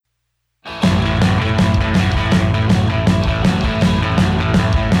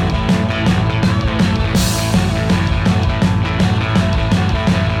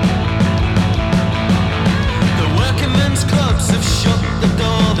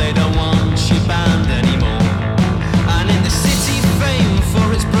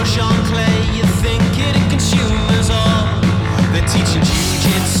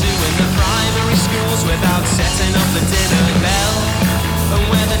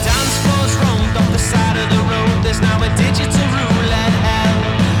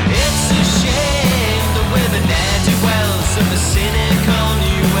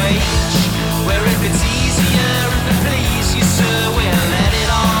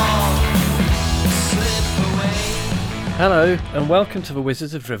Hello, and welcome to the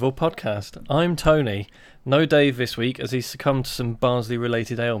Wizards of Drivel podcast. I'm Tony. No Dave this week as he's succumbed to some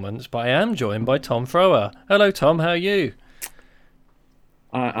Barnsley-related ailments, but I am joined by Tom Thrower. Hello, Tom. How are you?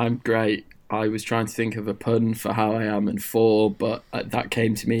 I'm great. I was trying to think of a pun for how I am in four, but that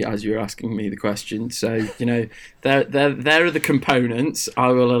came to me as you were asking me the question. So, there are the components. I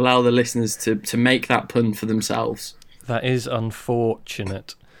will allow the listeners to make that pun for themselves. That is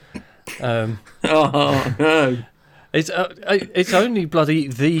unfortunate. Oh, no. It's only bloody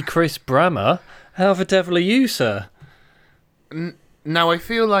the Chris Brammer. How the devil are you, sir? Now, I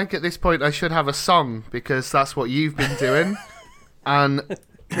feel like at this point I should have a song, because that's what you've been doing. and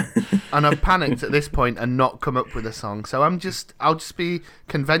I've panicked at this point and not come up with a song. So I'll just be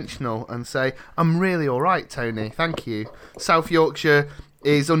conventional and say, I'm really all right, Tony. Thank you. South Yorkshire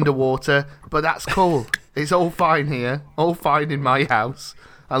is underwater, but that's cool. It's all fine here. All fine in my house.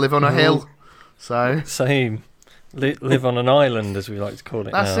 I live on a hill. So Same. Live on an island, as we like to call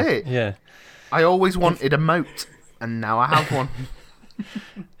it. That's now. it. Yeah. I always wanted a moat, and now I have one.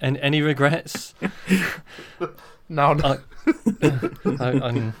 And any regrets? No.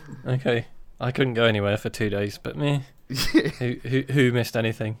 Okay. I couldn't go anywhere for 2 days, but me. Who missed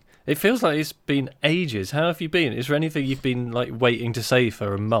anything? It feels like it's been ages. How have you been? Is there anything you've been waiting to say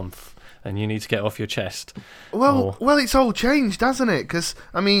for a month, and you need to get off your chest? Well, it's all changed, hasn't it? Because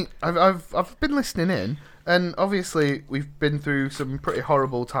I mean, I've been listening in, and obviously we've been through some pretty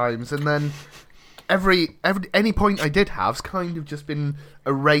horrible times, and then any point I did have's kind of just been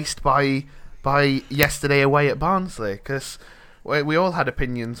erased by yesterday away at Barnsley, because we all had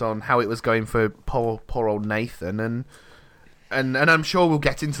opinions on how it was going for poor old Nathan, and I'm sure we'll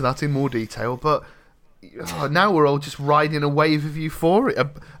get into that in more detail, but now we're all just riding a wave of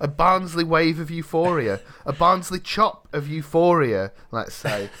euphoria, a Barnsley wave of euphoria, a Barnsley chop of euphoria, let's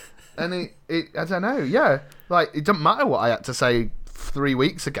say. And it I don't know, yeah, it doesn't matter what I had to say 3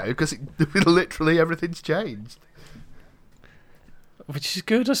 weeks ago, because literally everything's changed. Which is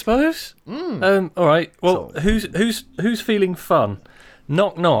good, I suppose. All right. Well, who's feeling fun?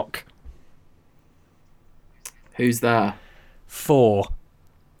 Knock knock. Who's there? 4.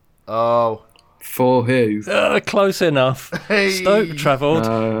 Oh. For who? Close enough. Hey. Stoke travelled.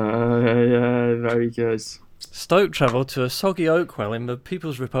 Yeah, very good. Stoke travelled to a soggy Oakwell in the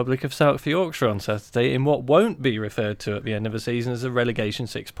People's Republic of South Yorkshire on Saturday in what won't be referred to at the end of the season as a relegation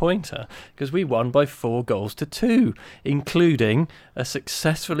 6-pointer, because we won by 4-2, including a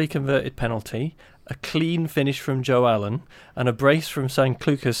successfully converted penalty, a clean finish from Joe Allen, and a brace from St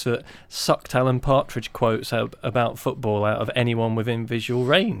Clucas that sucked Alan Partridge quotes about football out of anyone within visual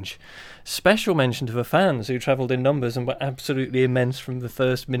range. Special mention to the fans who travelled in numbers and were absolutely immense from the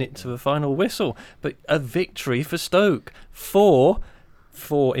first minute to the final whistle. But a victory for Stoke. 4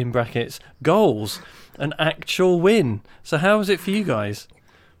 in brackets, goals. An actual win. So how was it for you guys?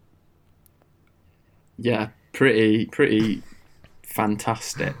 Yeah, pretty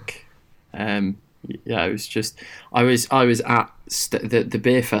fantastic. Yeah, it was just I was at the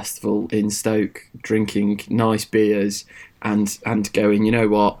beer festival in Stoke drinking nice beers and going, you know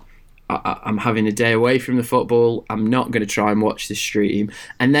what, I'm having a day away from the football. I'm not going to try and watch this stream.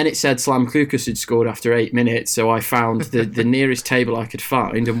 And then it said Slam Clucas had scored after 8 minutes, so I found the nearest table I could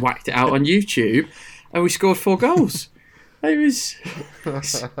find and whacked it out on YouTube, and we scored 4 goals. It was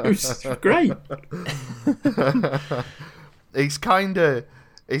great. It's kind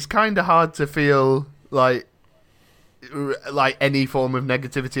of hard to feel like any form of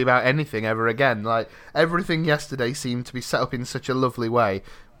negativity about anything ever again. Everything yesterday seemed to be set up in such a lovely way.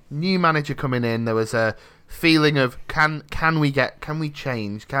 New manager coming in, there was a feeling of can we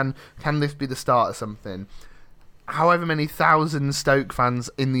change? Can this be the start of something? However many thousand Stoke fans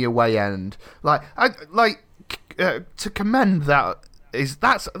in the away end, to commend that.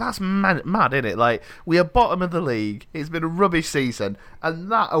 That's mad, isn't it? We are bottom of the league. It's been a rubbish season,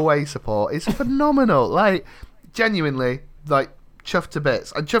 and that away support is phenomenal. Genuinely, chuffed to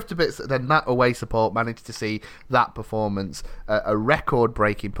bits. And chuffed to bits that then that away support managed to see that performance, a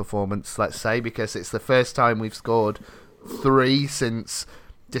record-breaking performance, let's say, because it's the first time we've scored 3 since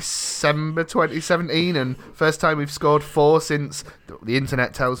December 2017, and first time we've scored 4 since, the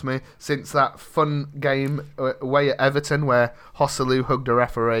internet tells me, since that fun game away at Everton where Hosselu hugged a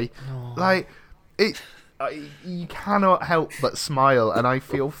referee. Oh. You cannot help but smile, and I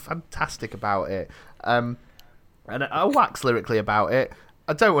feel fantastic about it. And I'll wax lyrically about it.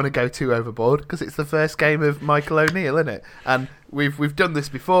 I don't want to go too overboard because it's the first game of Michael O'Neill, isn't it? And we've done this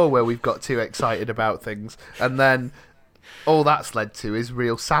before where we've got too excited about things, and then all that's led to is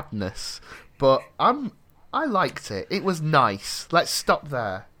real sadness. But I liked it. It was nice. Let's stop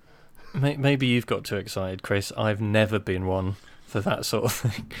there. Maybe you've got too excited, Chris. I've never been one for that sort of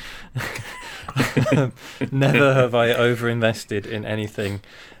thing. Never have I overinvested in anything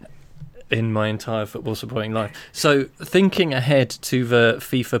in my entire football supporting life. So, thinking ahead to the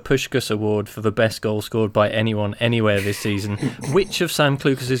FIFA Puskas Award for the best goal scored by anyone anywhere this season, which of Sam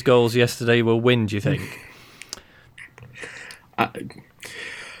Clucas's goals yesterday will win, do you think? I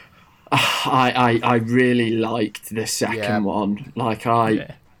really liked the second one. Like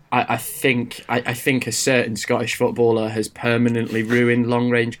I think a certain Scottish footballer has permanently ruined long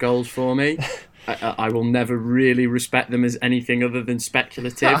range goals for me. I will never really respect them as anything other than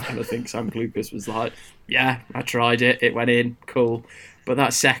speculative. And I think Sam Clucas was like, yeah, I tried it. It went in. Cool. But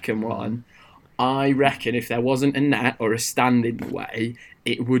that second one, I reckon if there wasn't a net or a stand in the way,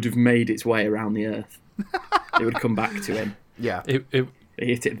 it would have made its way around the earth. It would come back to him. Yeah. It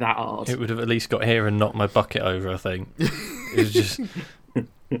hit it that hard. It would have at least got here and knocked my bucket over, I think. It was just...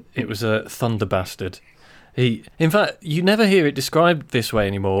 It was a thunder bastard. In fact, you never hear it described this way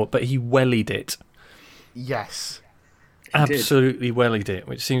anymore, but he wellied it. Yes. Absolutely wellied it,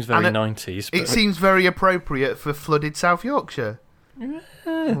 which seems very 90s. It seems very appropriate for flooded South Yorkshire.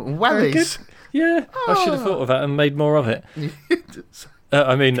 Wellies. Yeah, I should have thought of that and made more of it.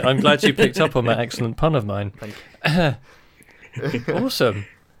 I mean, I'm glad you picked up on that excellent pun of mine. Thank you. Awesome.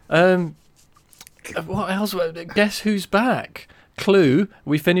 What else? Guess who's back? Clue,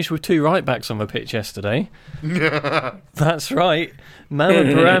 we finished with 2 right-backs on the pitch yesterday. That's right. Mama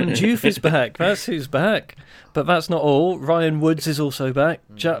Baram Diouf is back. That's who's back. But that's not all. Ryan Woods is also back.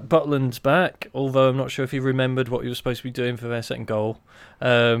 Jack Butland's back, although I'm not sure if he remembered what he was supposed to be doing for their second goal.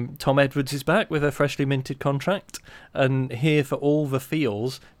 Tom Edwards is back with a freshly minted contract. And here for all the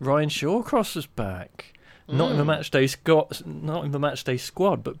feels, Ryan Shawcross is back. Not in the matchday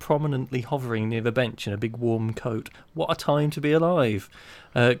squad, but prominently hovering near the bench in a big warm coat. What a time to be alive.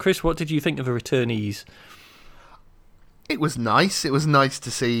 Chris, what did you think of the returnees? It was nice. It was nice to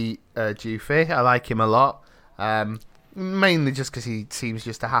see Diouf. I like him a lot. Mainly just because he seems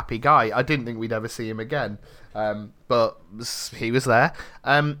just a happy guy. I didn't think we'd ever see him again. But he was there.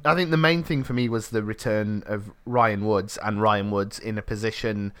 I think the main thing for me was the return of Ryan Woods, and Ryan Woods in a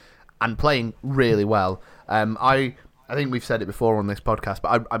position and playing really well. I think we've said it before on this podcast,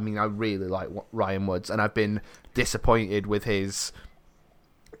 but I mean, I really like Ryan Woods, and I've been disappointed with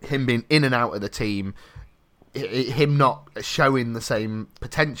him being in and out of the team, him not showing the same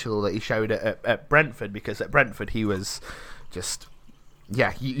potential that he showed at Brentford, because at Brentford he was just,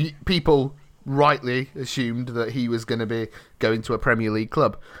 people rightly assumed that he was going to be going to a Premier League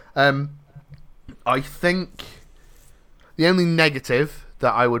club. I think the only negative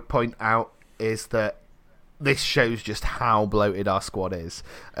that I would point out is that this shows just how bloated our squad is.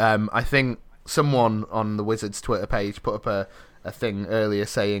 I think someone on the Wizards Twitter page put up a thing earlier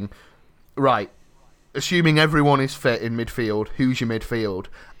saying, right, assuming everyone is fit in midfield, who's your midfield?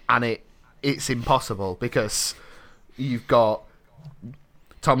 And it's impossible, because you've got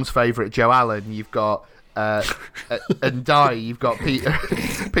Tom's favourite Joe Allen, you've got Ndiaye, you've got Peter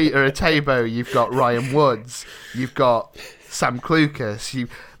Etebo, you've got Ryan Woods, you've got Sam Clucas.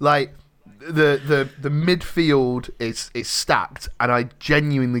 The midfield is stacked, and I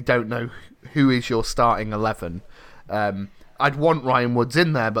genuinely don't know who is your starting 11. I'd want Ryan Woods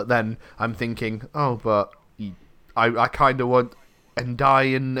in there, but then I'm thinking, but I kind of want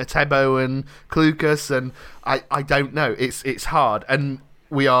Ndiaye and Etebo and Clucas, and I don't know. It's hard, and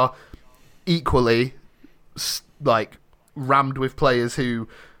we are equally rammed with players who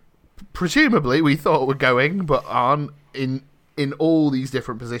presumably we thought were going, but aren't in all these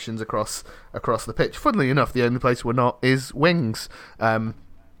different positions across the pitch. Funnily enough, the only place we're not is wings. And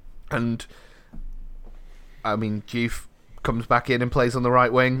I mean, Diouf comes back in and plays on the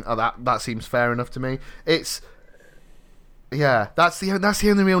right wing. That seems fair enough to me. That's the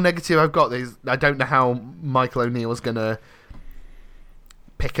only real negative I've got. I don't know how Michael O'Neill's gonna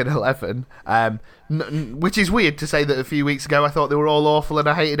pick an 11, which is weird to say that a few weeks ago I thought they were all awful and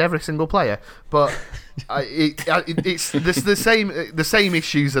I hated every single player, but it's the same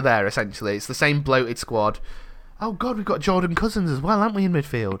issues are there. Essentially, it's the same bloated squad. Oh god, we've got Jordan Cousins as well, haven't we, in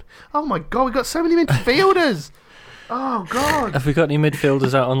midfield? Oh my god, we've got so many midfielders. Oh god, have we got any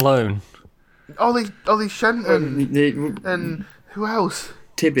midfielders out on loan? Ollie Shenton and who else?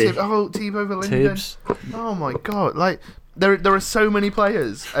 Thibaut Verlinden. Tibbs. Oh my god, there are so many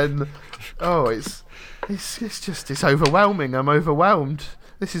players, and it's overwhelming. I'm overwhelmed.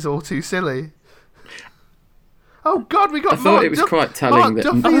 This is all too silly. Oh God, we got. I thought it was quite telling Mark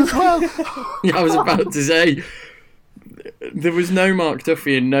Duffy as well. Yeah, I was about to say, There was no Mark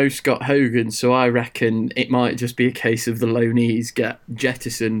Duffy and no Scott Hogan, so I reckon it might just be a case of the loanees get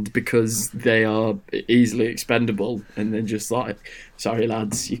jettisoned because they are easily expendable, and then just like, sorry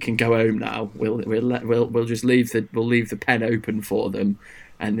lads, you can go home now. We'll just leave the pen open for them,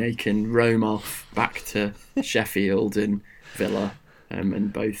 and they can roam off back to Sheffield and Villa,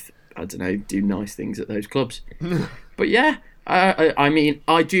 and both, I don't know, do nice things at those clubs. But yeah, I mean,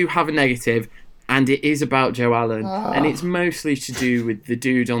 I do have a negative. And it is about Joe Allen, and it's mostly to do with the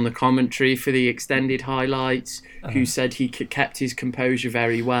dude on the commentary for the extended highlights, who said he kept his composure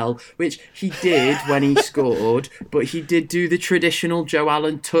very well, which he did when he scored, but he did do the traditional Joe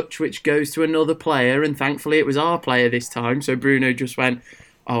Allen touch, which goes to another player, and thankfully it was our player this time, so Bruno just went,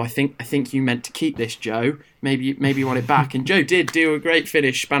 "Oh, I think you meant to keep this, Joe. Maybe you want it back." And Joe did do a great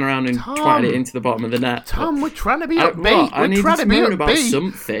finish, span around and twatted it into the bottom of the net. Tom, we're trying to be upbeat. We're trying to be upbeat.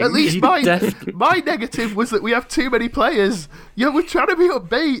 Something. At least my negative was that we have too many players. Yeah, we're trying to be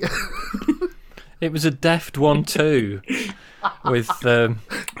upbeat. It was a deft 1-2 with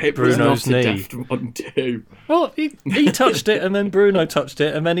It was Bruno's not a knee. deft 1-2. Well, he touched it, and then Bruno touched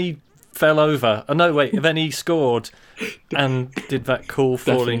it, and then he fell over. Oh, no, wait, then he scored and did that cool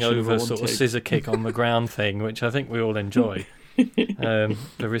falling Definition of a over sort of 1-2. scissor kick on the ground thing, which I think we all enjoy. The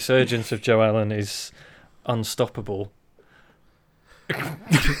resurgence of Joe Allen is unstoppable.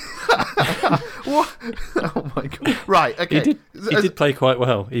 What? Oh my god! Right, okay. He did play quite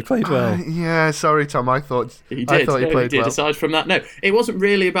well. He played well. Yeah, sorry, Tom. I thought He I did. thought he played well. Aside from that, no, it wasn't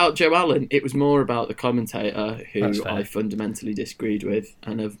really about Joe Allen. It was more about the commentator, That's who fair. I fundamentally disagreed with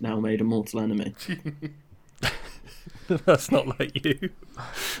and have now made a mortal enemy. That's not like you.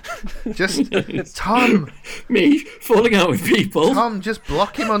 Just Tom, Me falling out with people. Tom, just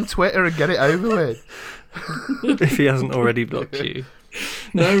block him on Twitter and get it over with. If he hasn't already blocked you.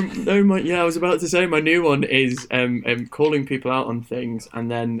 No, I was about to say my new one is calling people out on things and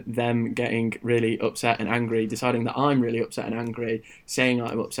then them getting really upset and angry, deciding that I'm really upset and angry, saying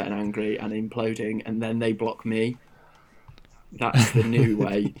I'm upset and angry and imploding, and then they block me. That's the new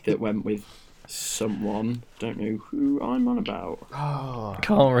way that went with someone. Don't know who I'm on about. Oh,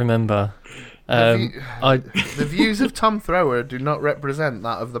 Can't remember. the I views of Tom Thrower do not represent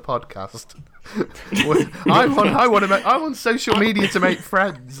that of the podcast. I want social media to make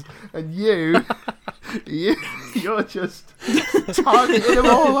friends, and you're just targeting them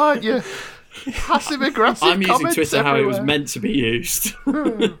all, aren't you? Passive aggressive. I'm using comments Twitter how it was everywhere. meant to be used.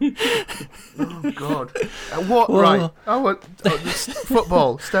 Oh God! What? Right?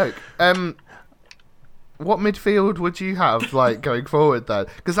 Football. Stoke. What midfield would you have going forward then?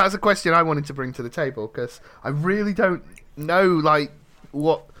 Because that's a question I wanted to bring to the table. Because I really don't know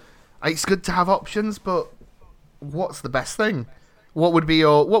what. It's good to have options, but what's the best thing? What would be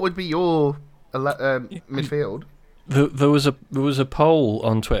your midfield? There was a poll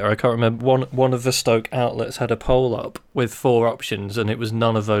on Twitter. I can't remember. One of the Stoke outlets had a poll up with 4 options, and it was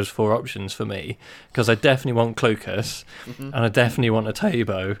none of those 4 options for me, because I definitely want Clucas, and I definitely want a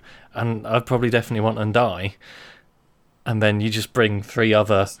Tabo, and I probably definitely want Ndai, and then you just bring 3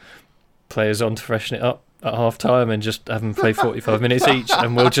 other players on to freshen it up at half time and just have them play 45 minutes each,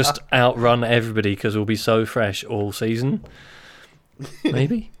 and we'll just outrun everybody because we'll be so fresh all season.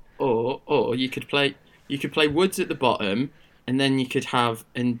 Maybe. Or you could play Woods at the bottom, and then you could have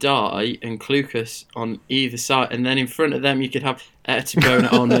Ndai and Clucas on either side, and then in front of them you could have Etibona.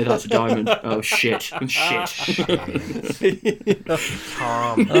 Oh no, that's a diamond. Oh shit. Tom,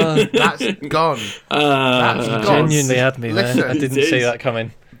 that's gone. That's gone. Genuinely had me there. Listen, I didn't see that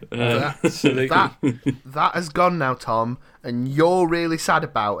coming. Absolutely. That has gone now, Tom, and you're really sad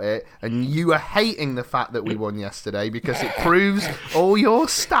about it, and you are hating the fact that we won yesterday because it proves all your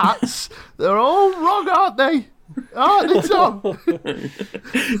stats, they're all wrong, aren't they? Aren't they, Tom?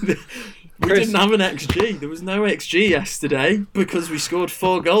 We didn't have an XG. There was no XG yesterday because we scored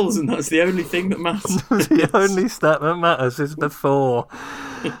 4 goals, and that's the only thing that matters. The only stat that matters is the 4.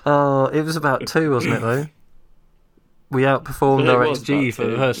 Oh, it was about 2, wasn't it, though? We outperformed Yeah, our it was XG about for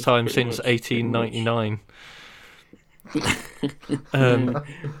the 2. first time Pretty since much, 1899.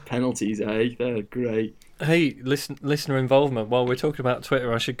 Penalties, They're great. Hey, listener involvement. While we're talking about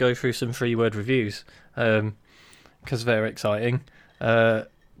Twitter, I should go through some 3-word reviews because they're exciting.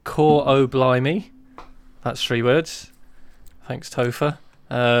 Core O Blimey. That's 3 words. Thanks, Topher.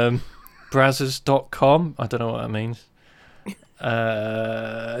 Brazzers.com. I don't know what that means.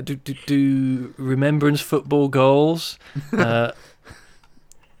 Remembrance football goals. That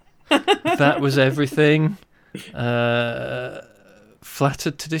was everything.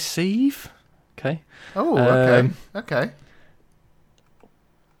 Flattered to deceive. Okay. Oh, okay. Okay.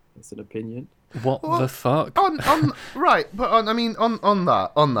 That's an opinion. What the fuck? Right, but on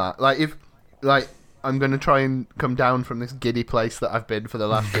that, like if like I'm gonna try and come down from this giddy place that I've been for the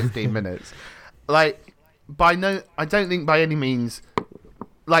last 15 minutes. Like I don't think by any means.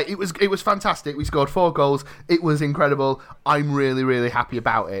 Like it was fantastic. We scored 4 goals. It was incredible. I'm really, really happy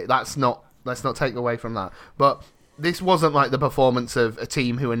about it. Let's not take away from that. But this wasn't like the performance of a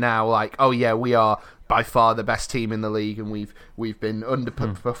team who are now like, oh yeah, we are by far the best team in the league, and we've been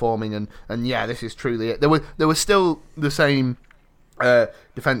underperforming, and yeah, this is truly it. There were still the same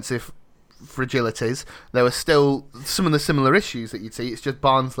defensive fragilities. There were still some of the similar issues that you'd see. It's just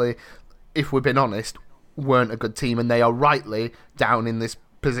Barnsley, if we've been honest, weren't a good team, and they are rightly down in this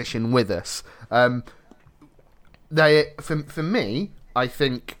position with us. For me, I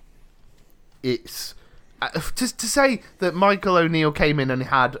think it's to say that Michael O'Neill came in and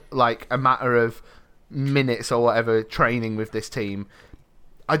had like a matter of minutes or whatever training with this team.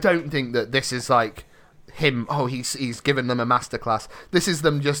 I don't think that this is like him. Oh, he's given them a masterclass. This is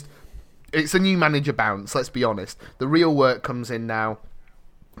them just. It's a new manager bounce. Let's be honest. The real work comes in now.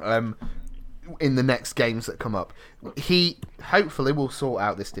 In the next games that come up, he hopefully will sort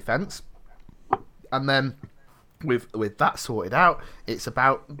out this defence, and then with that sorted out, it's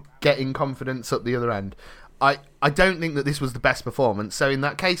about getting confidence up the other end. I don't think that this was the best performance, so in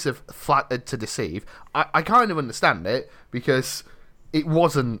that case of flattered to deceive, I kind of understand it, because it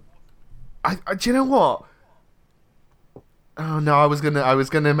wasn't. Do you know what? Oh no, I was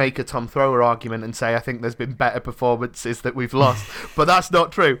gonna make a Tom Thrower argument and say I think there's been better performances that we've lost, but that's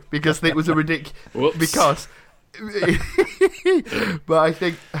not true, because it was a ridiculous. Because, but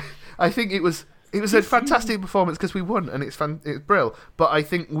I think it was a fantastic performance because we won, and it's brilliant. But I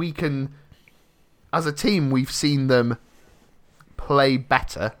think we can, as a team, we've seen them play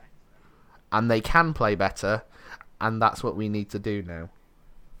better, and they can play better, and that's what we need to do now.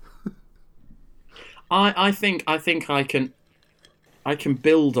 I think I can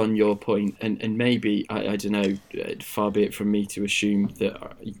build on your point, and maybe I don't know. Far be it from me to assume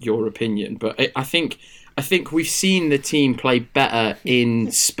that your opinion, but I think we've seen the team play better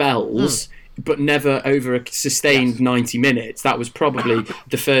in spells, but never over a sustained 90 minutes. That was probably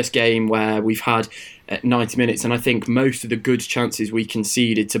the first game where we've had 90 minutes, and I think most of the good chances we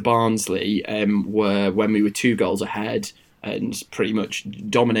conceded to Barnsley were when we were 2 goals ahead and pretty much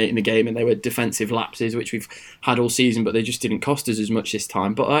dominating the game, and they were defensive lapses, which we've had all season, but they just didn't cost us as much this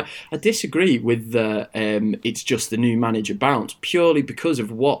time. But I disagree with the it's just the new manager bounce, purely because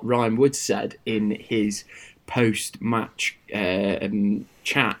of what Ryan Wood said in his post-match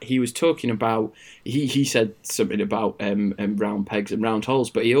chat. He was talking about, he said something about round pegs and round holes,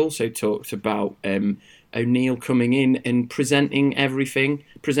 but he also talked about O'Neill coming in and presenting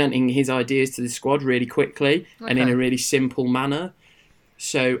his ideas to the squad really quickly and in a really simple manner.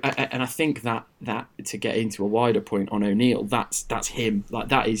 So, and I think that to get into a wider point on O'Neill, that's him. Like,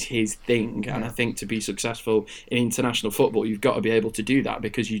 that is his thing. Yeah. And I think to be successful in international football, you've got to be able to do that,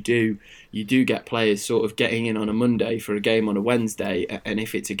 because you do get players sort of getting in on a Monday for a game on a Wednesday, and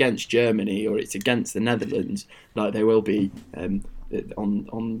if it's against Germany or it's against the Netherlands, like they will be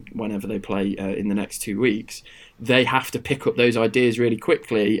on whenever they play in the next 2 weeks, they have to pick up those ideas really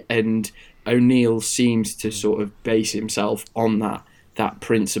quickly, and O'Neill seems to sort of base himself on that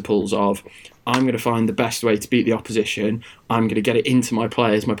principles of, I'm going to find the best way to beat the opposition, I'm going to get it into my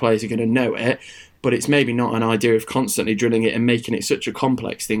players are going to know it, but it's maybe not an idea of constantly drilling it and making it such a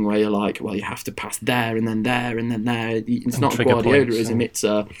complex thing where you're like, well, you have to pass there and then there and then there. It's not Guardiolism, it's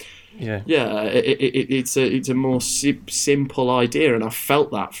a... It's a more simple idea, and I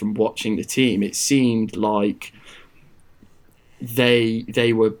felt that from watching the team. It seemed like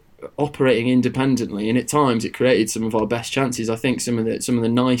they were operating independently, and at times it created some of our best chances. I think some of the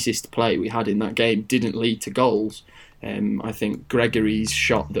nicest play we had in that game didn't lead to goals. I think Gregory's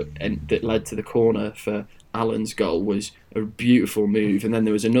shot that led to the corner for Allen's goal was a beautiful move, and then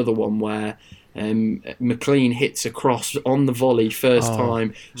there was another one where McLean hits a cross on the volley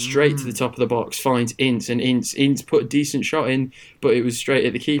time straight to the top of the box, finds Ince, and Ince put a decent shot in, but it was straight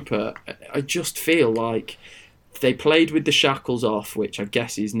at the keeper. I just feel like they played with the shackles off, which I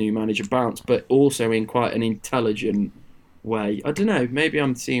guess is new manager bounce, but also in quite an intelligent way. I don't know, maybe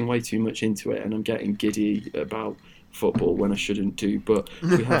I'm seeing way too much into it and I'm getting giddy about football when I shouldn't do, but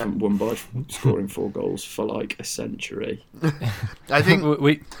we haven't won by scoring 4 goals for like a century. I think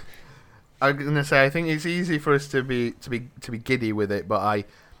I'm gonna say, I think it's easy for us to be giddy with it, but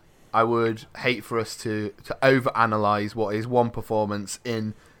I would hate for us to overanalyze what is one performance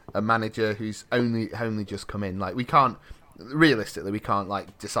in a manager who's only just come in. Like, we can't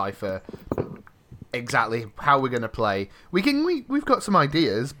like decipher exactly how we're gonna play. We've got some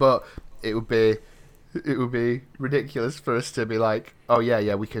ideas, but it would be ridiculous for us to be like, oh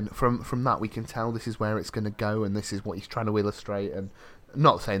yeah, we can from that we can tell this is where it's going to go and this is what he's trying to illustrate. And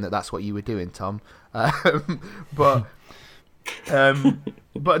not saying that that's what you were doing, Tom, but no,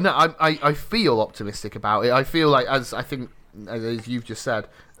 I feel optimistic about it. I feel like, as you've just said,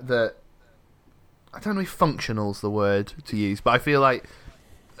 that I don't know if functional's the word to use, but I feel like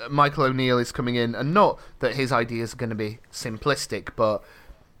Michael O'Neill is coming in, and not that his ideas are going to be simplistic, but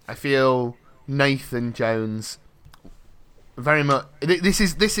I feel Nathan Jones very much. This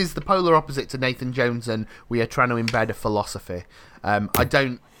is the polar opposite to Nathan Jones, and we are trying to embed a philosophy. I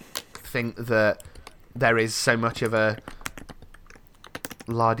don't think that there is so much of a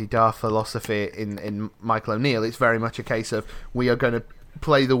la-di-da philosophy in Michael O'Neill. It's very much a case of we are going to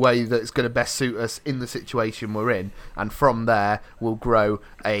play the way that's going to best suit us in the situation we're in, and from there we'll grow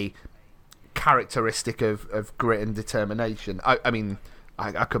a characteristic of grit and determination. I mean,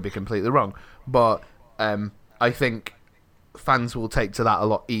 I could be completely wrong, but I think fans will take to that a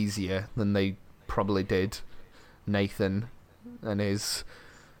lot easier than they probably did Nathan and his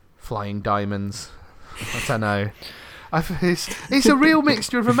flying diamonds. I don't know. It's a real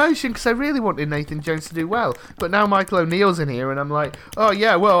mixture of emotion, because I really wanted Nathan Jones to do well, but now Michael O'Neill's in here and I'm like, oh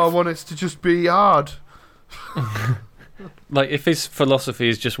yeah, well, I want it to just be hard. Like, if his philosophy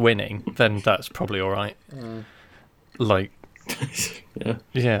is just winning, then that's probably alright. Like,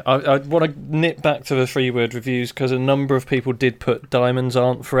 yeah. I want to nip back to the 3-word reviews, because a number of people did put diamonds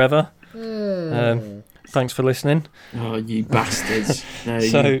aren't forever. Thanks for listening. Oh, you bastards. No,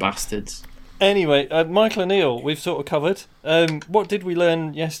 you bastards. Anyway, Michael O'Neill, we've sort of covered. What did we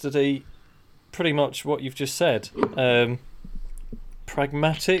learn yesterday? Pretty much what you've just said.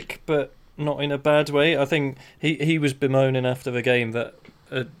 Pragmatic, but not in a bad way. I think he was bemoaning after the game that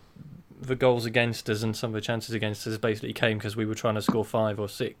the goals against us and some of the chances against us basically came because we were trying to score 5 or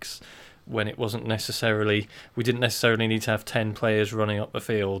 6 when it wasn't necessarily... We didn't necessarily need to have 10 players running up the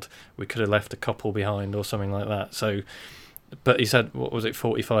field. We could have left a couple behind or something like that. So... But he's had,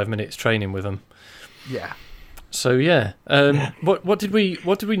 45 minutes training with them. Yeah. So yeah, what did we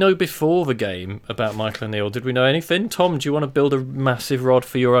know before the game about Michael O'Neill? Did we know anything? Tom, do you want to build a massive rod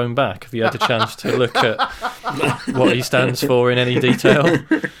for your own back? Have you had a chance to look at what he stands for in any detail?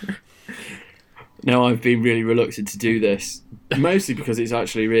 No, I've been really reluctant to do this, mostly because it's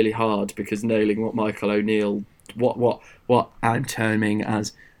actually really hard. Because nailing what Michael O'Neill, what I'm terming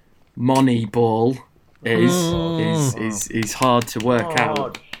as Moneyball, is hard to work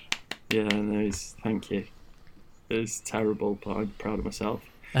out. Yeah, no, thank you. It's terrible, but I'm proud of myself.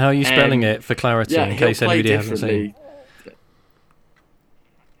 How are you spelling it for clarity, in case anybody hasn't seen?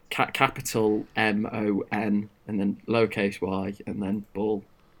 Capital MON and then lowercase y and then ball,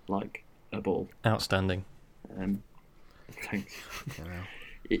 like a ball. Outstanding. Thanks.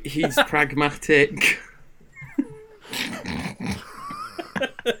 He's pragmatic.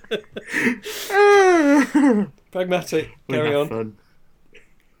 Pragmatic. Carry on. Fun.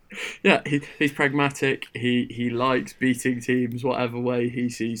 Yeah, he's pragmatic. He likes beating teams whatever way he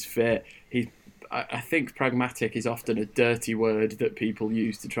sees fit. I think pragmatic is often a dirty word that people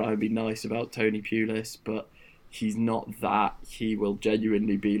use to try and be nice about Tony Pulis, but he's not that. He will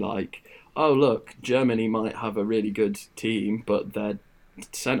genuinely be like, oh look, Germany might have a really good team, but their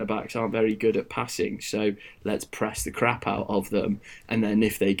centre-backs aren't very good at passing, so let's press the crap out of them, and then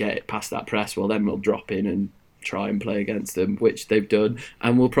if they get past that press, well then we'll drop in and try and play against them, which they've done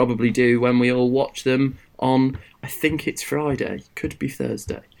and will probably do when we all watch them on, I think it's Friday, could be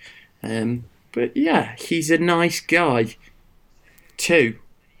Thursday. But yeah, he's a nice guy too,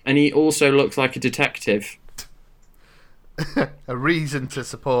 and he also looks like a detective. A reason to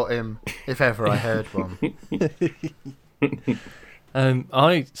support him if ever I heard one.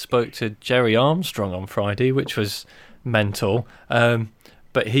 I spoke to Jerry Armstrong on Friday, which was mental.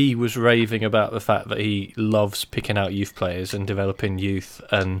 But he was raving about the fact that he loves picking out youth players and developing youth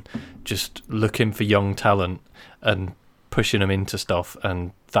and just looking for young talent and pushing them into stuff,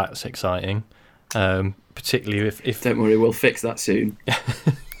 and that's exciting. Particularly if don't worry, we'll fix that soon.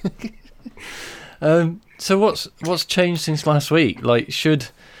 So what's changed since last week? Like, should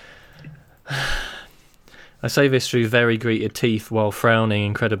I say this through very gritted teeth while frowning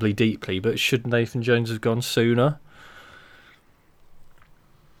incredibly deeply, but should Nathan Jones have gone sooner?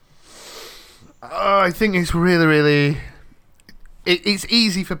 I think it's really, really... It's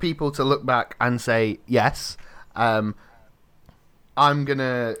easy for people to look back and say, yes. I'm going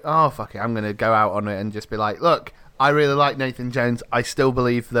to... Oh, fuck it. I'm going to go out on it and just be like, look, I really like Nathan Jones. I still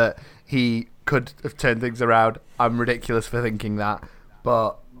believe that he could have turned things around. I'm ridiculous for thinking that.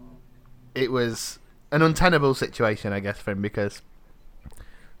 But it was an untenable situation, I guess, for him, because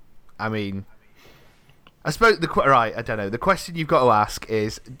I mean, I suppose I don't know. The question you've got to ask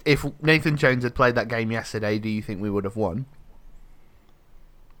is, if Nathan Jones had played that game yesterday, do you think we would have won?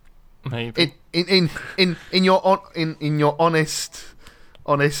 Maybe. In your honest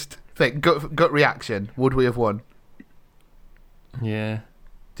thing, gut reaction, would we have won? Yeah.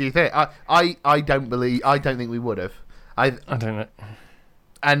 Do you think? I don't think we would have. I don't know.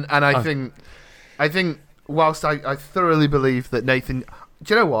 And I think whilst I thoroughly believe that Nathan,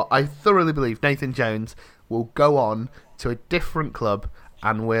 do you know what? I thoroughly believe Nathan Jones will go on to a different club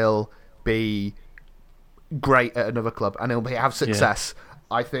and will be great at another club and he'll have success. Yeah.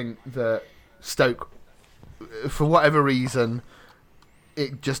 I think that Stoke, for whatever reason,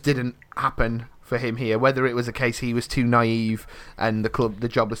 it just didn't happen for him here. Whether it was a case he was too naive and the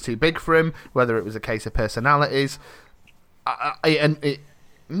job was too big for him, whether it was a case of personalities, it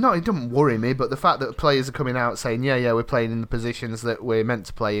doesn't worry me, but the fact that players are coming out saying, yeah, we're playing in the positions that we're meant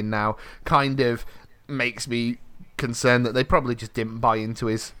to play in now, kind of makes me concerned that they probably just didn't buy into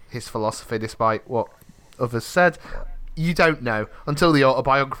his philosophy, despite what others said. You don't know. Until the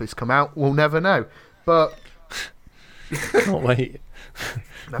autobiographies come out, we'll never know. But can't wait.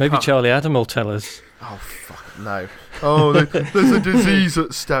 Maybe Charlie Adam will tell us. Oh, fuck, no. Oh, there's a disease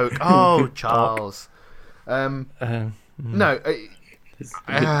at Stoke. Oh, Charles. No.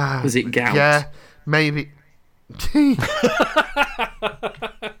 Was it gout? Yeah, maybe.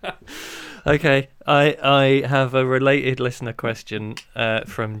 Okay, I have a related listener question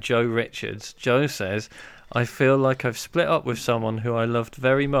from Joe Richards. Joe says, I feel like I've split up with someone who I loved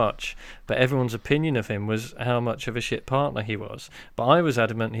very much, but everyone's opinion of him was how much of a shit partner he was. But I was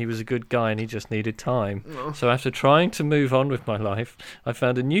adamant he was a good guy and he just needed time. So after trying to move on with my life, I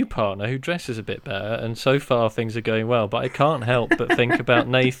found a new partner who dresses a bit better, and so far things are going well. But I can't help but think about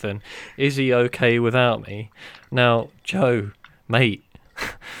Nathan. Is he okay without me? Now, Joe, mate,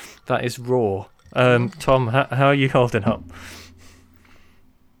 that is raw. Tom, how are you holding up?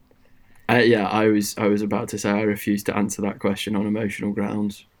 Yeah, I was about to say I refuse to answer that question on emotional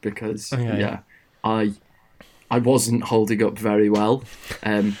grounds because I wasn't holding up very well.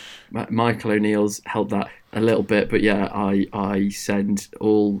 Michael O'Neill's held that a little bit, but yeah, I send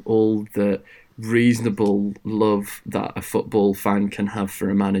all the reasonable love that a football fan can have for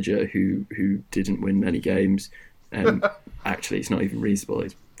a manager who didn't win many games. Actually, it's not even reasonable;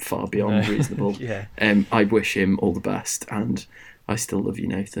 it's far beyond reasonable. Yeah. I wish him all the best, and I still love you,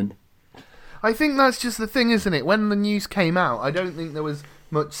 Nathan. I think that's just the thing, isn't it? When the news came out, I don't think there was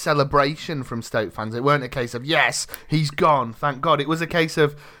much celebration from Stoke fans. It weren't a case of, yes, he's gone, thank God. It was a case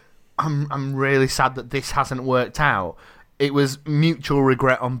of, I'm really sad that this hasn't worked out. It was mutual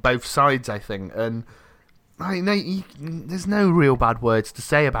regret on both sides, I think. And there's no real bad words to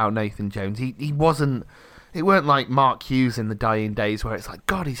say about Nathan Jones. He wasn't... It weren't like Mark Hughes in the dying days where it's like,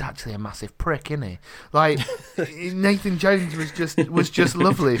 God, he's actually a massive prick, isn't he? Like, Nathan Jones was just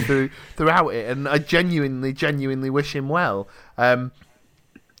lovely throughout it, and I genuinely wish him well. I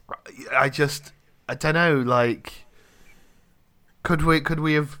don't know, like, could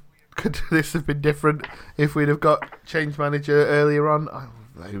this have been different if we'd have got change manager earlier on? Oh,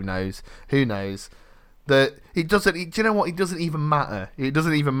 who knows? Do you know what? It doesn't even matter. It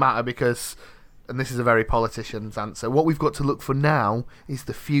doesn't even matter because... And this is a very politician's answer. What we've got to look for now is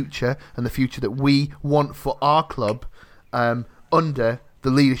the future, and the future that we want for our club under the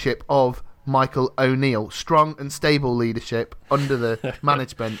leadership of Michael O'Neill. Strong and stable leadership under the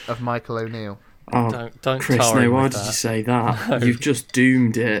management of Michael O'Neill. Oh, don't Chris, no, why did you say that? No. You've just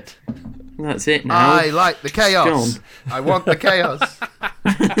doomed it. That's it now. I like the chaos. I want the chaos.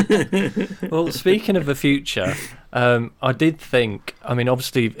 Well, speaking of the future, I did think, I mean,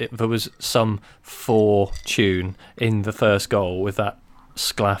 obviously there was some fortune in the first goal with that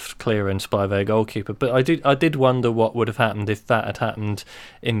sclaffed clearance by their goalkeeper, but I did wonder what would have happened if that had happened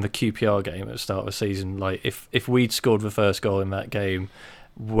in the QPR game at the start of the season. Like, if we'd scored the first goal in that game,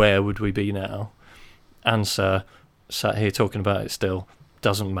 where would we be now? Answer, sat here talking about it still,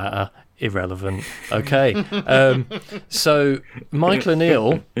 doesn't matter, irrelevant. Okay. So Michael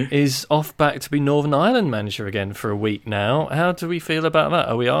O'Neill is off back to be Northern Ireland manager again for a week now. How do we feel about that?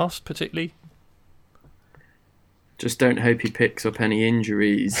 Are we arsed particularly? Just don't hope he picks up any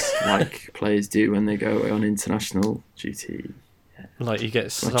injuries like players do when they go on international duty. Like he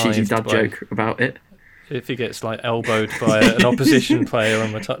gets a cheesy dad joke about it. If he gets like elbowed by an opposition player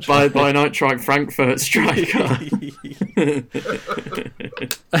on the touchline. By an Eintracht Frankfurt striker.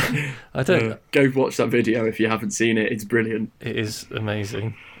 I don't go watch that video if you haven't seen it. It's brilliant. It is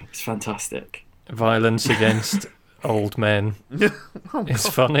amazing. It's fantastic. Violence against old men is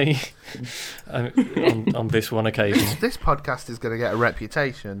funny. On this one occasion. This podcast is going to get a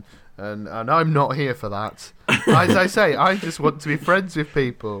reputation and I'm not here for that. As I say, I just want to be friends with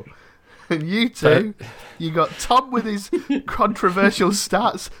people. And you two, you got Tom with his controversial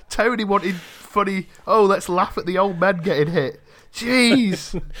stats, Tony wanted funny, let's laugh at the old men getting hit.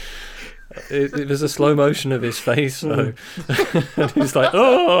 Jeez. It was a slow motion of his face, though. And he's like,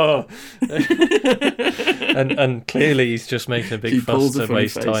 oh! and clearly he's just making a big fuss to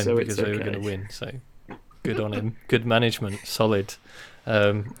waste time because they were going to win. So good on him. Good management. Solid.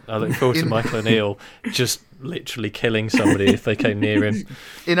 I look forward to Michael O'Neill just literally killing somebody if they came near him.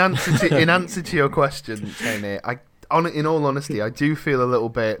 In answer to your question, Tony, in all honesty, I do feel a little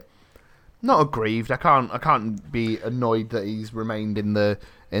bit not aggrieved. I can't be annoyed that he's remained in the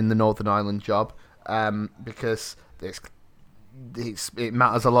Northern Ireland job, because it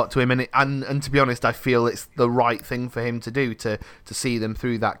matters a lot to him, and to be honest, I feel it's the right thing for him to do to see them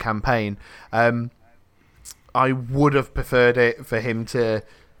through that campaign. I would have preferred it for him to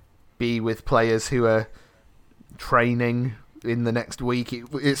be with players who are training in the next week.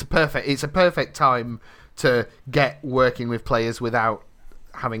 It's a perfect time to get working with players without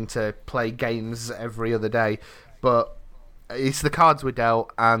having to play games every other day. But it's the cards we're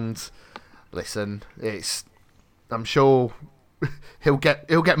dealt, and listen, I'm sure he'll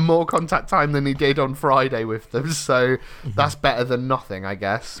get more contact time than he did on Friday with them, so that's better than nothing, I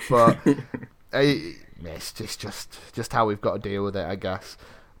guess. But it's just how we've got to deal with it, I guess.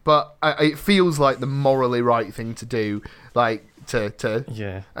 But it feels like the morally right thing to do, like to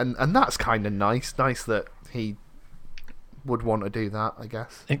yeah, and that's kind of nice that he would want to do that, I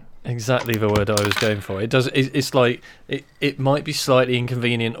guess. Exactly the word I was going for. It's like it might be slightly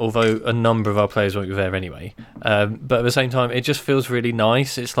inconvenient, although a number of our players won't be there anyway. But at the same time, it just feels really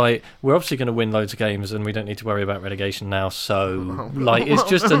nice. It's like we're obviously going to win loads of games, and we don't need to worry about relegation now. So, it's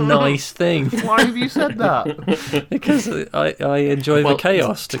just a nice thing. Why have you said that? Because I enjoy the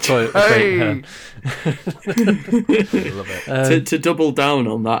chaos. To quote. Hey! To double down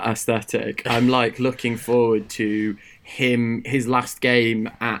on that aesthetic, I'm like looking forward to his last game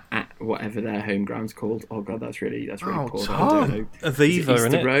at whatever their home ground's called. Oh god, that's really poor. I don't know. Aviva,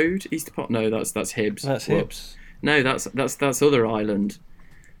 Easter Road, Easter Pot. No, that's Hibs. That's Hibs. No, that's other island.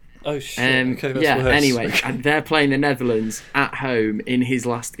 Oh shit. Okay, that's worse. Anyway, and they're playing the Netherlands at home in his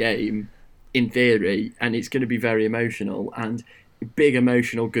last game, in theory, and it's going to be very emotional and big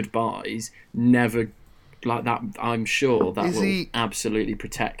emotional goodbyes. Never. Like that, I'm sure that will absolutely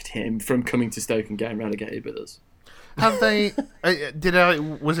protect him from coming to Stoke and getting relegated with us. Have they?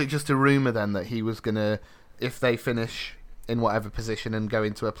 Was it just a rumour then that he was gonna, if they finish in whatever position and go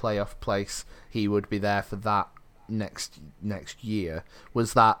into a playoff place, he would be there for that next year?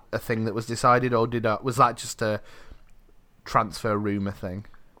 Was that a thing that was decided, or was that just a transfer rumour thing?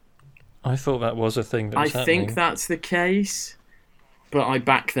 I thought that was a thing that was happening. I think that's the case. But I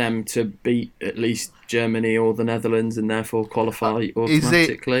back them to beat at least Germany or the Netherlands and therefore qualify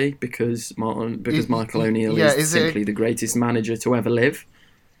automatically because Michael O'Neill is simply the greatest manager to ever live.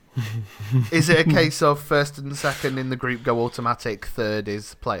 Is it a case of first and second in the group go automatic, third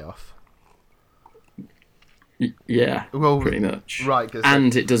is playoff? Yeah, pretty much. Right,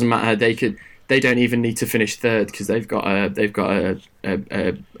 and it doesn't matter. They don't even need to finish third because they've got a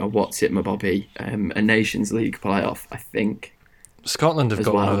what's it, my Bobby, a Nations League playoff, I think. Scotland have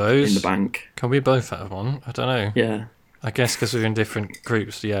got one of those in the bank. Can we both have one? I don't know. Yeah, I guess because we're in different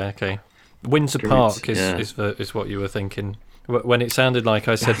groups. Yeah, okay. Windsor Park is what you were thinking. When it sounded like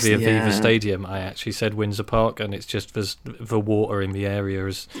I said the Aviva Stadium, I actually said Windsor Park, and it's just the water in the area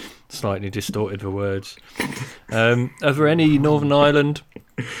has slightly distorted the words. Are there any Northern Ireland?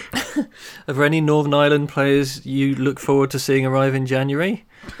 Are there any Northern Ireland players you look forward to seeing arrive in January?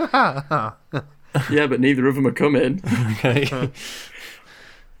 Yeah, but neither of them are coming. Okay.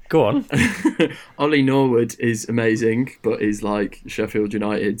 Go on. Ollie Norwood is amazing, but is like Sheffield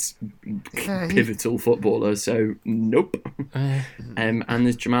United's pivotal footballer, so nope. And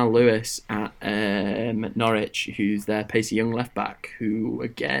there's Jamal Lewis at Norwich, who's their pacey young left-back, who,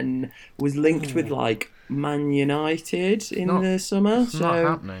 again, was linked with, like, Man United in the summer,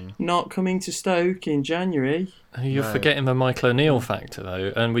 so not coming to Stoke in January. You're forgetting the Michael O'Neill factor,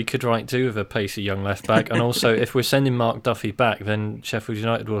 though, and we could do with a pacey young left-back, and also if we're sending Mark Duffy back, then Sheffield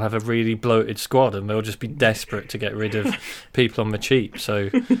United will have a really bloated squad, and they'll just be desperate to get rid of people on the cheap, so...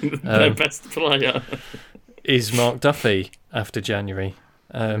 their best player is Mark Duffy after January.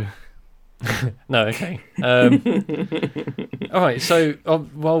 No, okay. Alright, so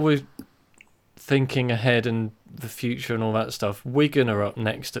while we're thinking ahead and the future and all that stuff, Wigan are up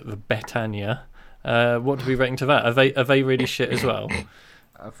next at the Betania. What do we reckon to that? Are they really shit as well?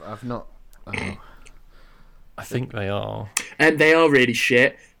 I've not. Oh. I think they are. and they are really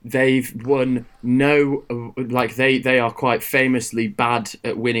shit. They've won they are quite famously bad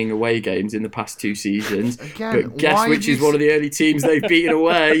at winning away games in the past 2 seasons. Again, but guess which is one of the early teams they've beaten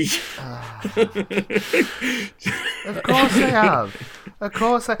away? Of course they have. Of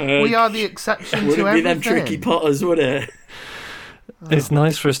course we are the exception to everything. Wouldn't be them tricky Potters, would it? It's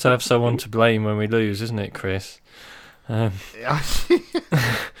nice for us to have someone to blame when we lose, isn't it, Chris? It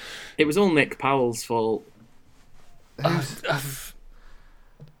was all Nick Powell's fault.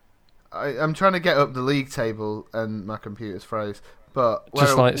 I'm trying to get up the league table and my computer's froze. But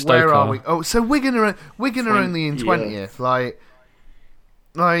where are we? Oh, so Wigan are only in 20th.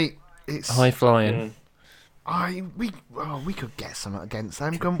 Like it's high flying. We could get something against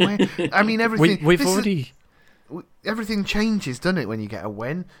them, couldn't we? I mean, everything. Everything changes, doesn't it, when you get a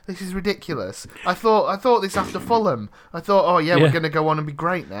win? This is ridiculous. I thought this after Fulham. I thought, we're going to go on and be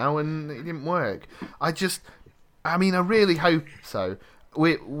great now, and it didn't work. I really hope so.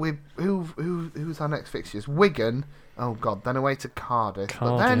 Who's our next fixtures? Wigan. Oh God, then away to Cardiff.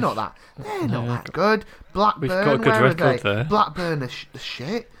 But they're not that good. Blackburn, we've got a good where record are they? there. Blackburn are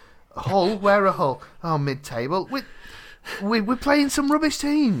shit. Hull, where are Hull? Oh, mid-table. We're playing some rubbish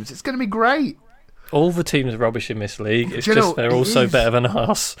teams. It's going to be great. All the teams are rubbish in this league. It's just they're also better than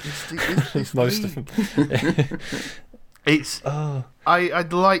us. Most of them.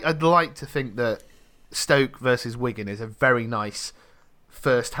 I'd like to think that Stoke versus Wigan is a very nice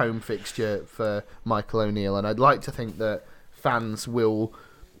first home fixture for Michael O'Neill, and I'd like to think that fans will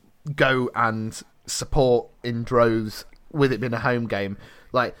go and support in droves with it being a home game.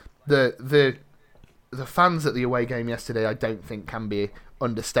 Like the fans at the away game yesterday, I don't think can be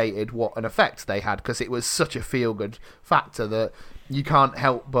understated what an effect they had, because it was such a feel-good factor that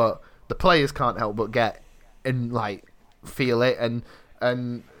the players can't help but get and feel it,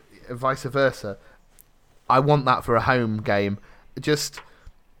 and vice versa. I want that for a home game. Come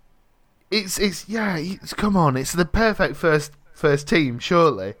on, it's the perfect first team,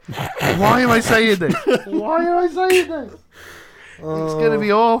 surely. Why am I saying this? It's going to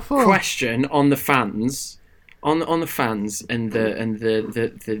be awful. Question on the fans. On the fans and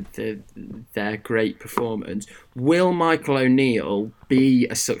their great performance, will Michael O'Neill be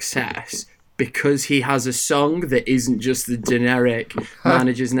a success because he has a song that isn't just the generic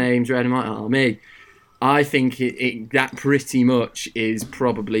manager's names read in my army? I think that pretty much is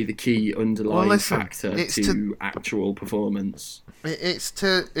probably the key underlying factor to actual performance. It's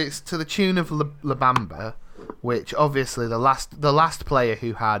to the tune of La Bamba, which obviously the last player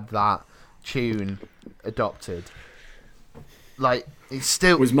who had that tune adopted, it's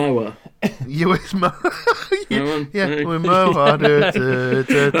still was Moa. You was Moa. Yeah, with Moa.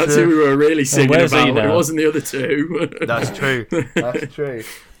 That's who we were really singing about. It wasn't the other two. That's true.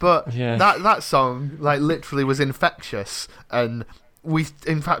 But that song literally was infectious, and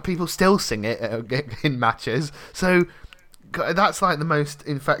in fact people still sing it in matches. So that's the most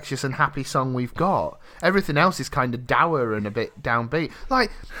infectious and happy song we've got. Everything else is kind of dour and a bit downbeat.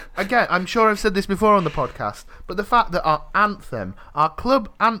 Again, I'm sure I've said this before on the podcast, but the fact that our club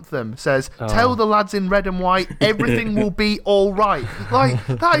anthem says, "Tell the lads in red and white, everything will be all right."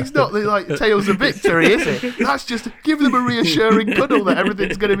 That is not the tales of victory, is it? That's just give them a reassuring cuddle that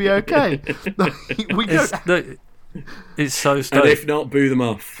everything's going to be okay. It's so Stoke. And if not, boo them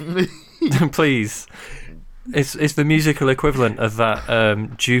off. Please. It's the musical equivalent of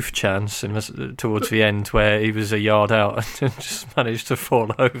that Juve chance towards the end where he was a yard out and just managed to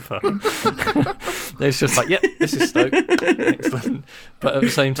fall over. It's just this is Stoke. Excellent. But at the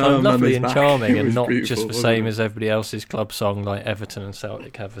same time, lovely and charming, and not just the same as everybody else's club song, like Everton and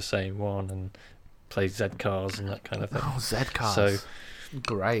Celtic have the same one and play Z-Cars and that kind of thing. Oh, Z-Cars. So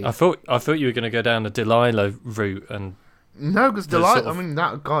great. I thought you were going to go down the Delilah route and... No, because Delilah,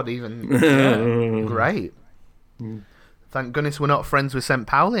 great. Thank goodness we're not friends with St.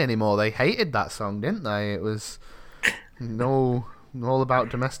 Pauli anymore. They hated that song, didn't they? It was all about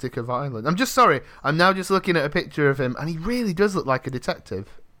domestic violence. I'm just sorry. I'm now just looking at a picture of him, and he really does look like a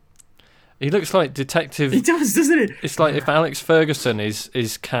detective. He looks like detective. He does, doesn't he? It's like if Alex Ferguson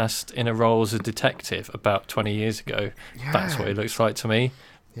is cast in a role as a detective about 20 years ago. Yeah. That's what he looks like to me.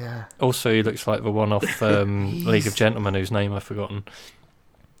 Yeah. Also, he looks like the one-off League of Gentlemen whose name I've forgotten.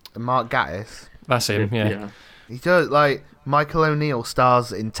 Mark Gatiss. That's him. Yeah. He does. Michael O'Neill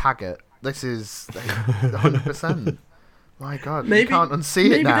stars in Taggart. This is 100%. My God, you can't unsee it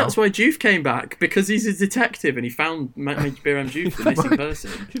now. Maybe that's why Juve came back, because he's a detective and he found Biram Juve, the missing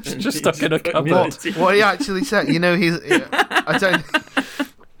person. just stuck in a cupboard. What he actually said, I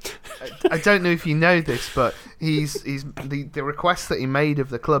don't know if you know this, but the request that he made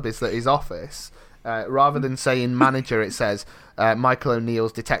of the club is that his office Rather than saying manager, it says Michael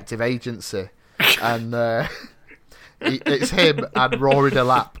O'Neill's Detective Agency. And it's him and Rory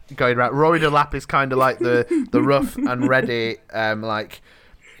Delap going around. Rory Delap is kind of like the rough and ready, like...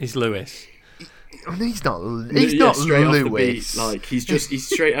 He's Lewis. He's not Lewis. Like, he's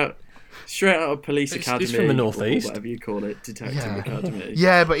straight out of Police Academy. He's from the northeast, whatever you call it, Detective Academy.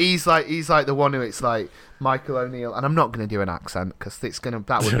 Yeah, but he's like the one who it's like Michael O'Neill, and I'm not going to do an accent because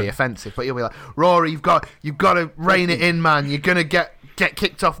that would be offensive. But he'll be like, Rory, you've got to rein it in, man. You're gonna get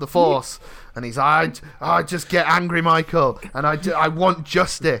kicked off the force. And he's like, I just get angry, Michael, and I want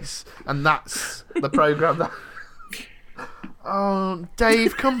justice, and that's the program. That... Oh,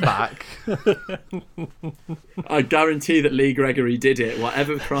 Dave, come back. I guarantee that Lee Gregory did it.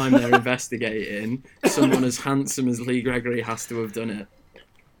 Whatever crime they're investigating, someone as handsome as Lee Gregory has to have done it.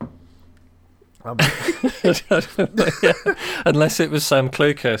 Unless it was Sam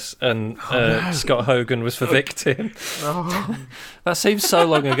Clucas and Scott Hogan was the victim. That seems so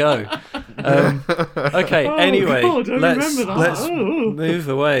long ago. Okay, anyway, God, let's move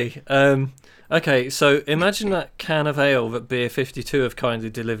away. Okay, so imagine that can of ale that Beer 52 have kindly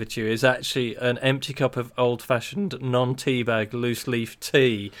delivered to you is actually an empty cup of old-fashioned, non-teabag, loose-leaf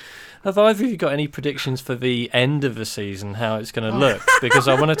tea. Have either of you got any predictions for the end of the season, how it's going to look? Because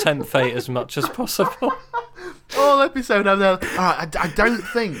I want to tempt fate as much as possible. All episode I'm there. I don't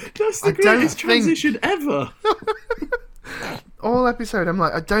think. That's the greatest transition ever. All episode I'm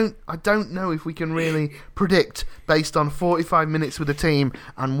like, I don't know if we can really predict based on 45 minutes with a team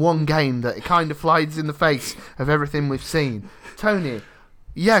and one game that it kind of flies in the face of everything we've seen. Tony,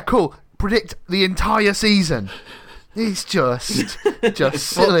 yeah, cool. Predict the entire season. It's just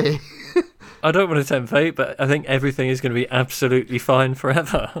silly. I don't want to tempt fate, but I think everything is going to be absolutely fine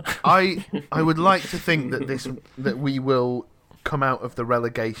forever. I would like to think that we will come out of the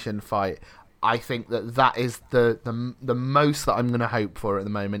relegation fight. I think that is the most that I'm going to hope for at the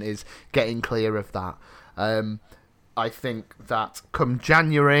moment is getting clear of that. I think that come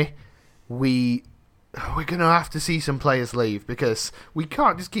January we're going to have to see some players leave because we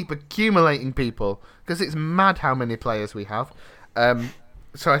can't just keep accumulating people because it's mad how many players we have.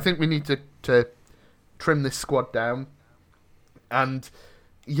 So I think we need to trim this squad down. And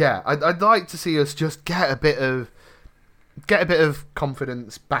yeah, I'd like to see us just get a bit of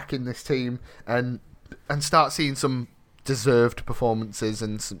confidence back in this team and start seeing some deserved performances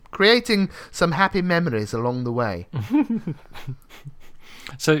and creating some happy memories along the way.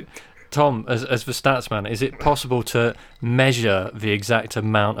 So, Tom, as the stats man, is it possible to measure the exact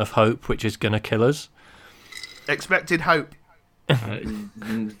amount of hope which is going to kill us? Expected hope.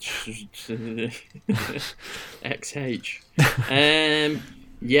 XH.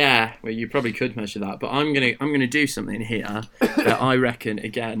 Yeah, well, you probably could measure that, but I'm gonna do something here that I reckon.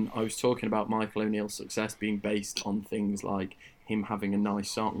 Again, I was talking about Michael O'Neill's success being based on things like him having a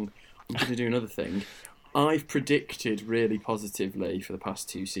nice song. I'm gonna do another thing. I've predicted really positively for the past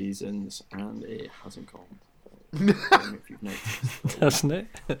 2 seasons, and it hasn't gone. I don't know if you've noticed, doesn't it?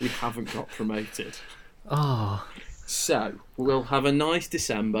 We haven't got promoted. Oh. So we'll have a nice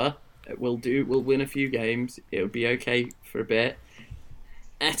December. We'll win a few games. It'll be okay for a bit.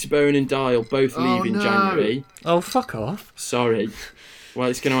 Etterborn and Dial both leave in January. Oh, fuck off. Sorry. Well,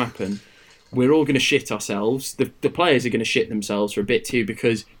 it's going to happen. We're all going to shit ourselves. The players are going to shit themselves for a bit too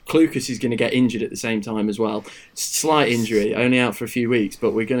because Clucas is going to get injured at the same time as well. Slight injury, only out for a few weeks,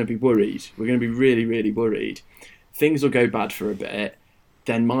 but we're going to be worried. We're going to be really, really worried. Things will go bad for a bit.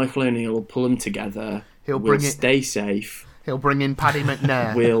 Then Michael O'Neill will pull them together. We'll stay safe. He'll bring in Paddy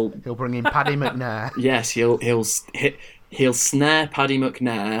McNair. He'll bring in Paddy McNair. Yes, he'll snare Paddy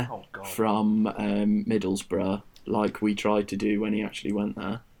McNair from Middlesbrough, like we tried to do when he actually went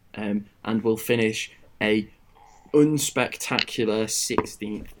there, and we'll finish a unspectacular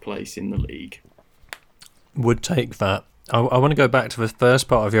 16th place in the league. Would take that. I want to go back to the first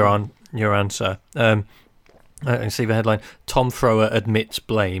part of your answer. I can see the headline: Tom Thrower admits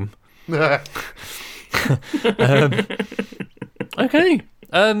blame. Okay.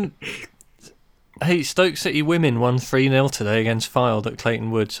 Hey, Stoke City women won 3-0 today against Fylde at Clayton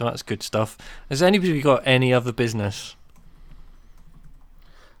Wood, so that's good stuff. Has anybody got any other business?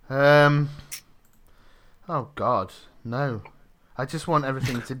 Oh God, no. I just want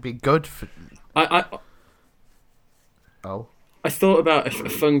everything to be good for... I thought about a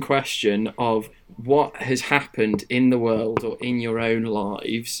fun question of what has happened in the world or in your own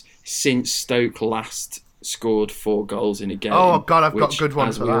lives since Stoke last scored 4 goals in a game. Oh God, I've got which, good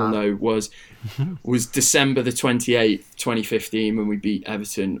ones as for we all that. know, was December the 28th, 2015, when we beat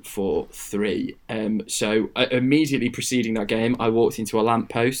Everton 4-3. So immediately preceding that game, I walked into a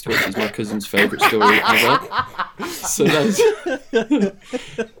lamppost, which is my cousin's favourite story ever. So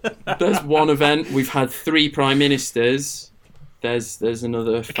there's one event. We've had 3 prime ministers. There's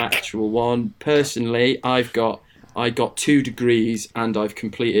another factual one. Personally, I got 2 degrees and I've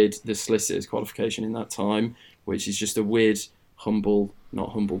completed the solicitor's qualification in that time, which is just a weird,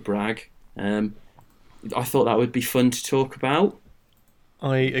 not humble brag. I thought that would be fun to talk about.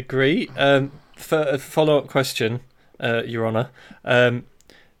 I agree. For a follow-up question, Your Honour,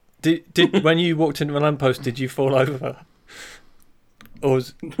 did when you walked into a lamppost, did you fall over? Or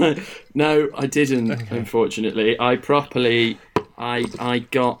was... No, I didn't. Okay. Unfortunately, I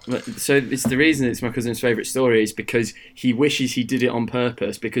got. So it's the reason it's my cousin's favourite story is because he wishes he did it on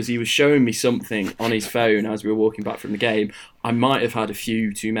purpose, because he was showing me something on his phone as we were walking back from the game. I might have had a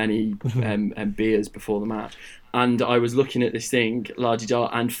few too many beers before the match, and I was looking at this thing, la-di-da,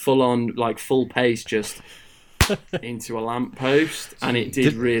 and full pace, just into a lamppost, and it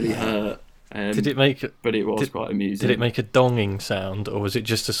did really hurt. Did it make? But it was quite amusing. Did it make a donging sound, or was it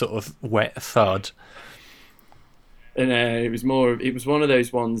just a sort of wet thud? And it was one of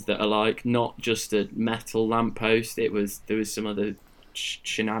those ones that are like not just a metal lamppost. There was some other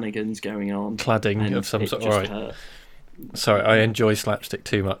shenanigans going on. Cladding of some sort. Just All right. hurt. Sorry, I enjoy slapstick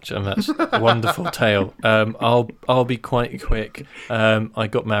too much, and that's a wonderful tale. I'll be quite quick. I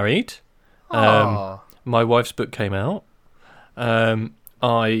got married. Oh. My wife's book came out.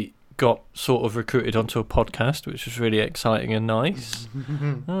 I got sort of recruited onto a podcast, which was really exciting and nice.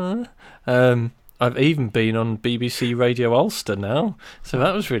 I've even been on BBC Radio Ulster now, so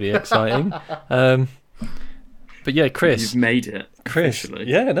that was really exciting. But yeah, Chris, You've made it. Chris, officially.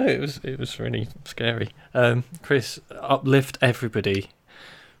 yeah, no, it was really scary. Chris, uplift everybody.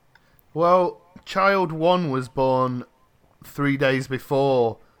 Well, child 1 was born 3 days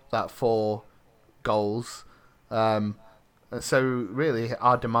before that 4 goals. So really,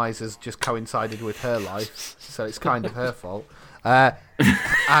 our demise has just coincided with her life, so it's kind of her fault.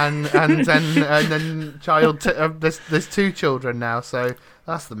 And then child there's 2 children now, so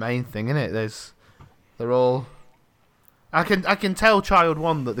that's the main thing, isn't it? They're all. I can tell child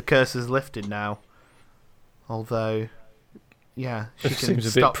 1 that the curse is lifted now. Although, yeah, she It can seems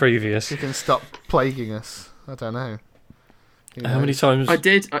a stop. bit previous. She can stop plaguing us. I don't know. Who How many knows? times? I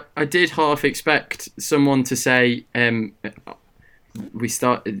did half expect someone to say we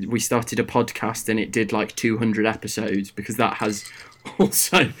started a podcast and it did like 200 episodes, because that has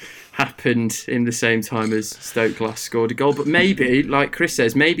also happened in the same time as Stoke last scored a goal. But maybe, like Chris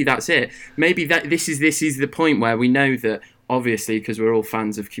says, maybe that's it. Maybe that this is the point where we know that, obviously, because we're all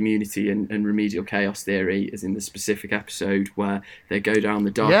fans of Community and Remedial Chaos Theory, as in the specific episode where they go down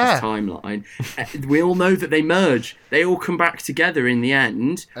the darkest timeline, we all know that they merge. They all come back together in the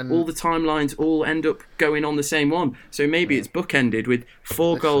end. And all the timelines all end up going on the same one. So maybe it's bookended with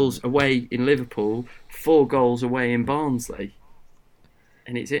 4 goals away in Liverpool, 4 goals away in Barnsley.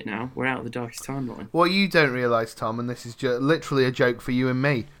 And it's it now. We're out of the darkest timeline. What you don't realise, Tom, and this is literally a joke for you and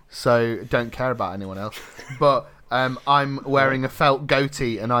me, so don't care about anyone else, but I'm wearing a felt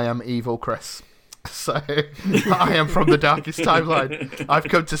goatee and I am evil Chris. So I am from the darkest timeline. I've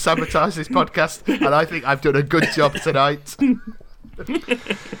come to sabotage this podcast, and I think I've done a good job tonight.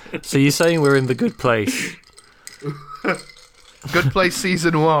 So you're saying we're in the good place? Good Place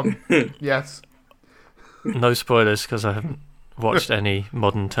Season 1. Yes. No spoilers, because I haven't watched any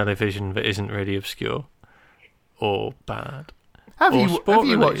modern television that isn't really obscure or bad. Have Or you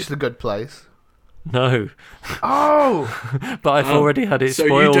sport-related. watched The Good Place? No, Oh! but I've already had it So you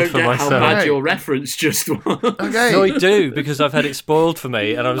spoiled don't for get myself. how bad Okay. your reference just was. Okay. No, I do, because I've had it spoiled for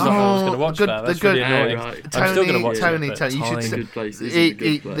me, and I was going to watch the good- that. That's the good- really annoying. Right. I'm still going to watch Tony, it. But you should time- say- Good Place isn't a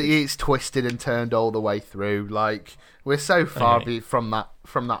good place. It's twisted and turned all the way through. Like, we're so far Okay. from that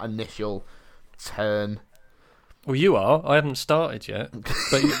initial turn. Well, you are. I haven't started yet,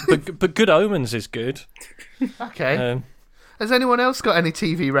 but Good Omens is good. Okay. Has anyone else got any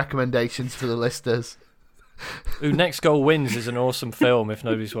TV recommendations for the listeners? Next Goal Wins is an awesome film. If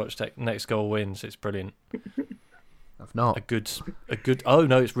nobody's watched Next Goal Wins, it's brilliant. I've not. A good. Oh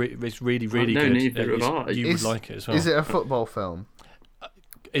no, it's really really No, good. neither have I. You would like it as well. Is it a football film?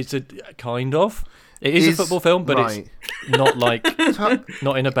 It's a kind of. It is a football film, but right. it's not like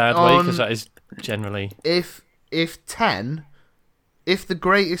not in a bad way, because that is generally. If the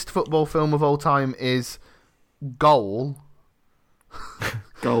greatest football film of all time is Goal,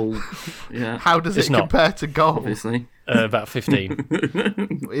 Goal. Yeah, how does It's it not. compare to Goal? obviously. About 15.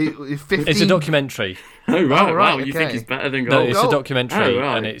 15. It's a documentary. Oh, right. Oh, right, Wow, you okay. think it's better than No, Goal? it's a documentary, Oh,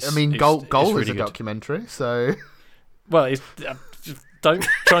 right. and it's. I mean, it's, Goal it's is really a good. documentary, so Well, don't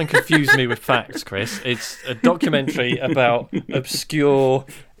try and confuse me with facts, Chris. It's a documentary about obscure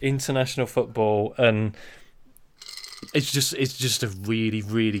international football, and it's just a really,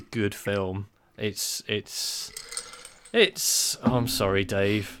 really good film. It's. Oh, I'm sorry,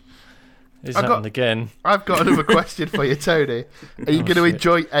 Dave. Is I've that got- happened again? I've got another question for you, Tony. Are you Oh, going to shit.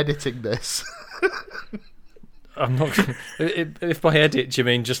 enjoy editing this? I'm not. If by edit you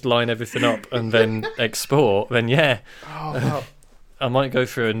mean just line everything up and then export, then yeah, Oh, well, I might go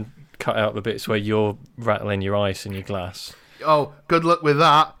through and cut out the bits where you're rattling your ice in your glass, oh, good luck with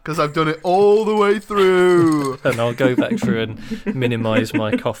that, because I've done it all the way through. and I'll go back through and minimise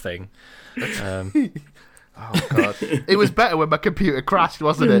my coughing. Oh, God. It was better when my computer crashed,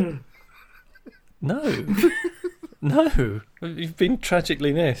 wasn't it? No, no, you've been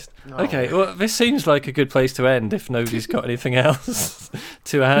tragically missed. Oh. Okay, well, this seems like a good place to end if nobody's got anything else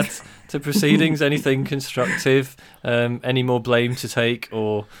to add to proceedings, anything constructive, any more blame to take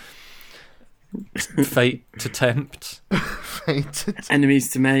or fate to tempt. Fainted.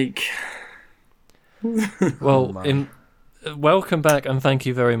 Enemies to make. Well, man. welcome back and thank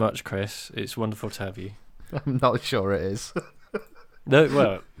you very much, Chris. It's wonderful to have you. I'm not sure it is. No,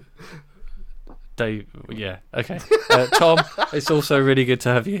 well, Dave, yeah, okay. Tom, it's also really good to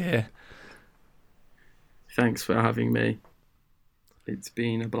have you here. Thanks for having me. It's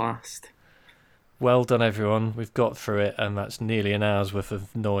been a blast. Well done, everyone. We've got through it, and that's nearly an hour's worth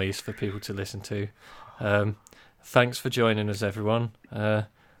of noise for people to listen to. Thanks for joining us, everyone.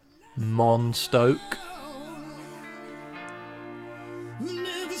 Mon Stoke.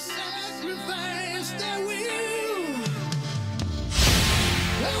 Never sacrifice their will.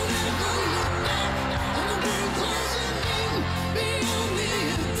 Don't ever look back on the world closing in. Be on the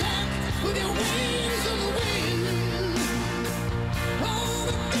attack with your wings on the wind. All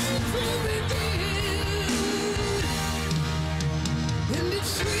the good will be good. And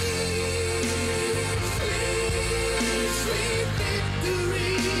it's sweet.